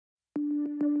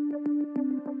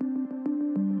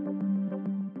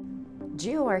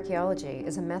Geoarchaeology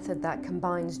is a method that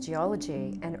combines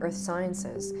geology and earth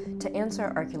sciences to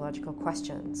answer archaeological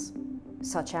questions,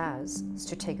 such as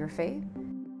stratigraphy,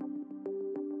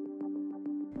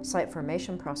 site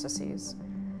formation processes,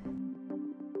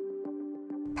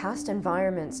 past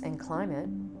environments and climate,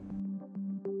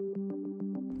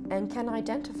 and can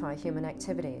identify human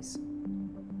activities.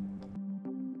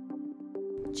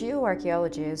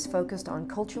 Geoarchaeology is focused on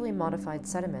culturally modified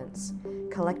sediments,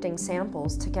 collecting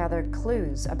samples to gather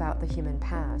clues about the human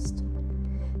past.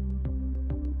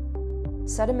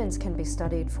 Sediments can be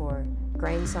studied for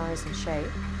grain size and shape,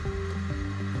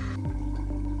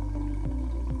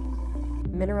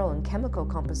 mineral and chemical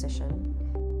composition,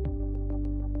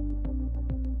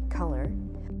 color,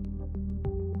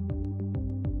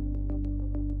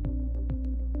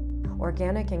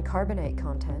 organic and carbonate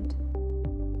content,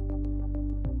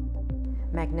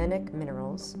 magnetic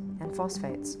minerals, and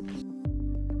phosphates.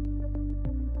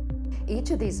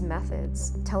 Each of these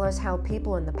methods tell us how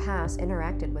people in the past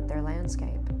interacted with their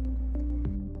landscape.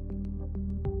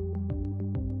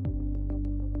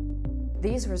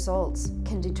 These results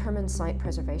can determine site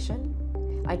preservation,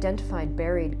 identify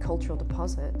buried cultural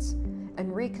deposits,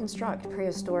 and reconstruct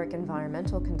prehistoric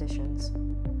environmental conditions.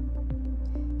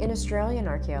 In Australian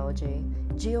archaeology,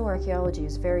 geoarchaeology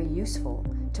is very useful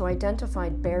to identify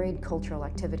buried cultural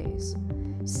activities.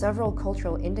 Several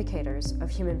cultural indicators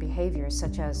of human behavior,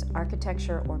 such as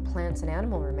architecture or plants and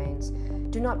animal remains,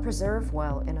 do not preserve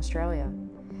well in Australia,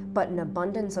 but an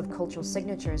abundance of cultural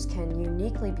signatures can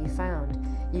uniquely be found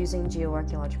using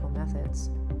geoarchaeological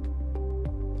methods.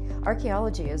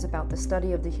 Archaeology is about the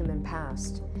study of the human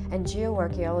past, and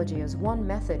geoarchaeology is one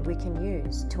method we can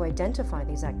use to identify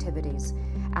these activities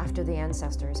after the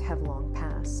ancestors have long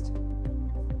passed.